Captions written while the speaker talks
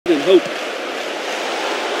hope.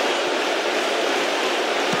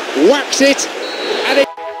 Whacks it, and it...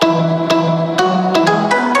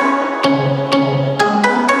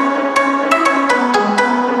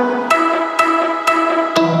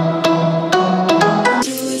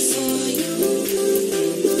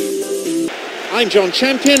 I'm John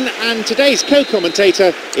Champion, and today's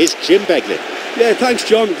co-commentator is Jim Beglin. Yeah, thanks,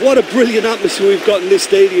 John. What a brilliant atmosphere we've got in this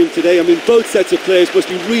stadium today. I mean, both sets of players must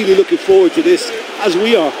be really looking forward to this, as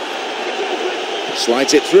we are.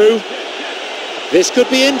 Slides it through. This could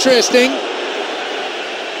be interesting.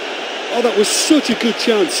 Oh, that was such a good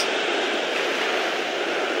chance.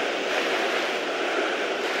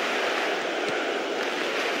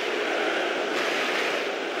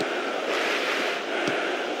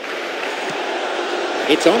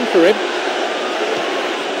 It's on for him.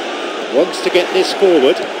 Wants to get this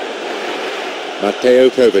forward. Mateo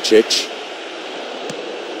Kovacic.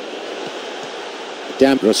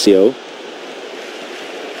 D'Ambrosio.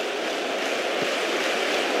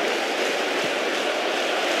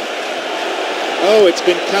 Oh, it's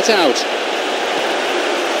been cut out.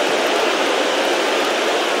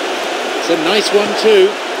 It's a nice one too.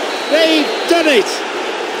 They've done it!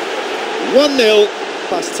 1-0.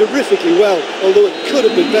 Passed terrifically well, although it could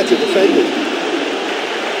have been better defended.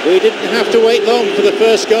 We didn't have to wait long for the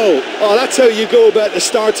first goal. Oh, that's how you go about the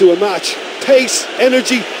start to a match. Pace,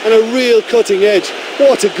 energy, and a real cutting edge.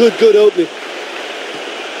 What a good opening.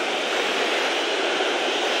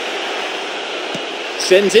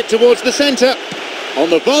 Sends it towards the centre. On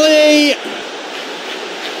the volley.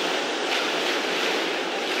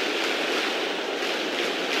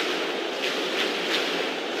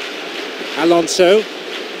 Alonso.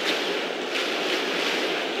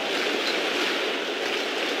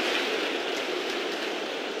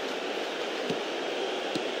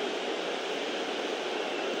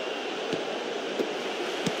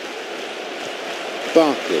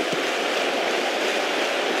 Barkley.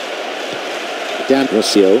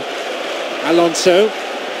 D'Ambrosio. Alonso.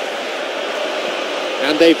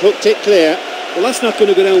 And they've hooked it clear. Well, that's not going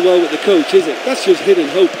to go down well with the coach, is it? That's just hidden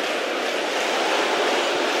hope.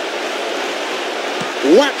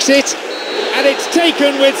 Whacks it, and it's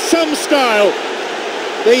taken with some style.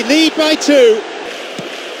 They lead by 2.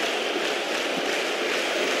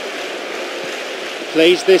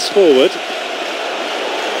 Plays this forward.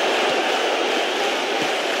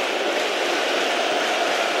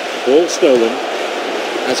 Ball stolen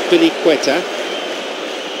as Quetta.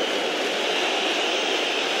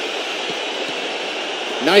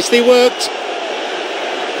 Nicely worked.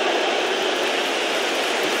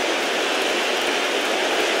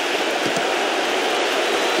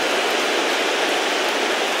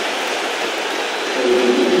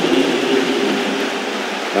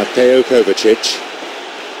 Mateo Kovacic.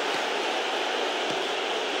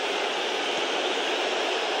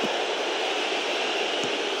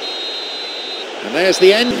 And there's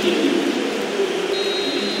the end.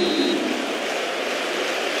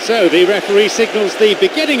 So the referee signals the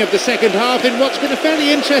beginning of the second half in what's been a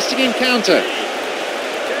fairly interesting encounter.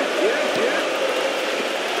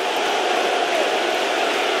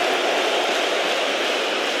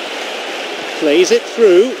 Plays it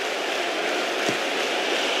through.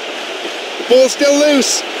 The ball's still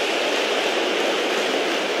loose.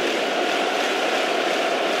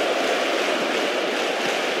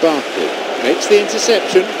 Barkley makes the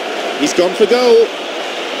interception. He's gone for goal.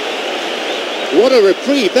 What a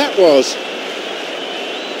reprieve that was.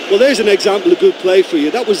 Well, there's an example of good play for you.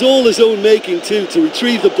 That was all his own making too, to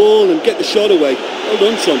retrieve the ball and get the shot away. Well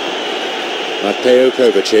done, son. Mateo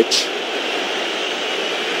Kovacic.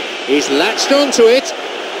 He's latched onto it.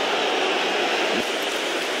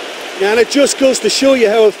 And it just goes to show you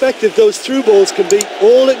how effective those through balls can be.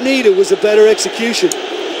 All it needed was a better execution.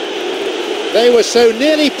 They were so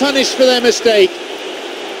nearly punished for their mistake.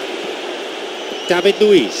 David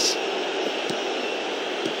Luiz.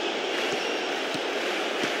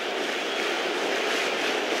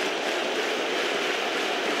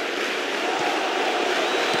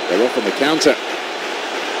 They're off on the counter.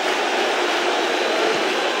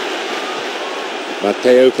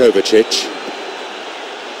 Mateo Kovacic.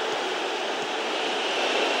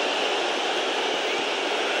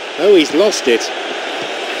 Oh, he's lost it.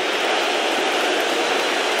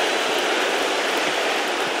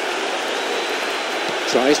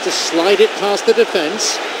 Tries to slide it past the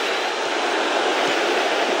defence.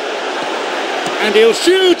 And he'll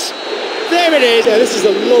shoot! There it is! Yeah, this is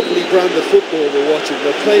a lovely brand of football we're watching.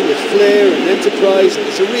 They're playing with flair and enterprise, and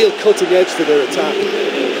there's a real cutting edge to their attack.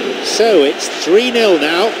 So it's 3-0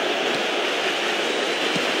 now.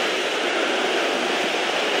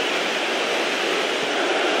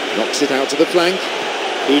 Knocks it out to the flank.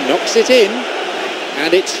 He knocks it in,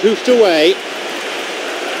 and it's hoofed away.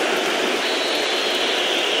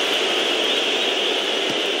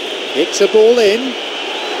 Hits a ball in,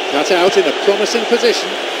 cut out in a promising position.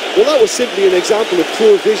 Well, that was simply an example of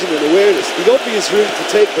poor vision and awareness. The obvious route to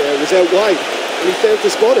take there was out wide, and he failed to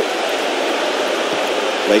spot it.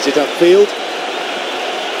 Plays it upfield.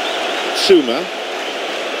 Suma.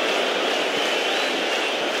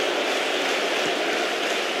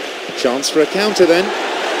 Chance for a counter then.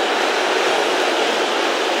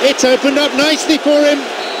 It's opened up nicely for him.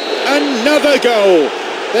 Another goal.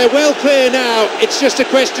 They're well clear now. It's just a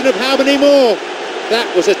question of how many more.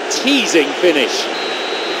 That was a teasing finish.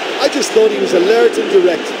 I just thought he was alert and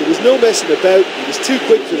direct. There was no messing about. He was too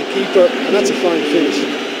quick for the keeper, and that's a fine finish.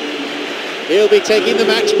 He'll be taking the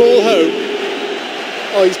match ball home.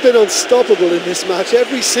 Oh, he's been unstoppable in this match.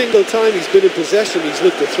 Every single time he's been in possession, he's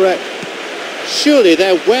looked a threat. Surely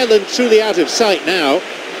they're well and truly out of sight now.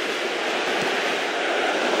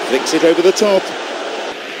 Flicks it over the top.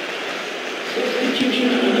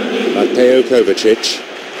 Mateo Kovacic.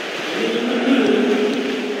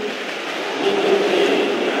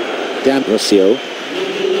 D'Ambrosio.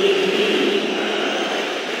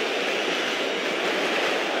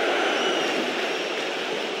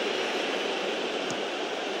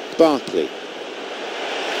 Barkley.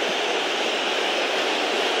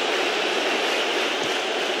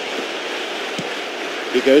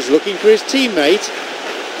 He goes looking for his teammate.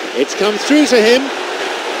 It's come through to him.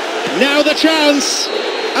 Now the chance.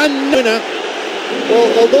 And winner.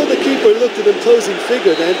 Well, although the keeper looked an imposing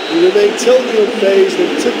figure then, he remained totally unfazed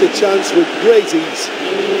and took the chance with great ease.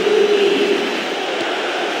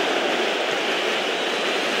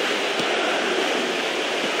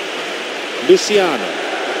 Luciano.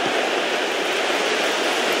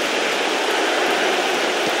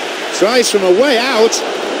 Tries from a way out.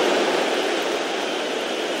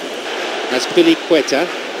 That's Piliqueta.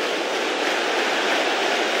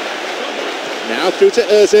 Now through to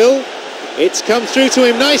Ozil. It's come through to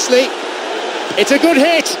him nicely. It's a good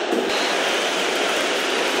hit.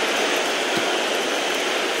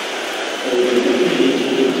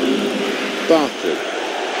 Barkley.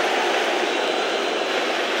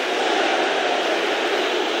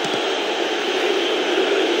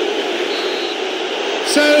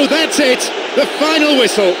 So that's it, the final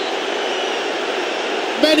whistle.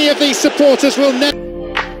 Many of these supporters will never...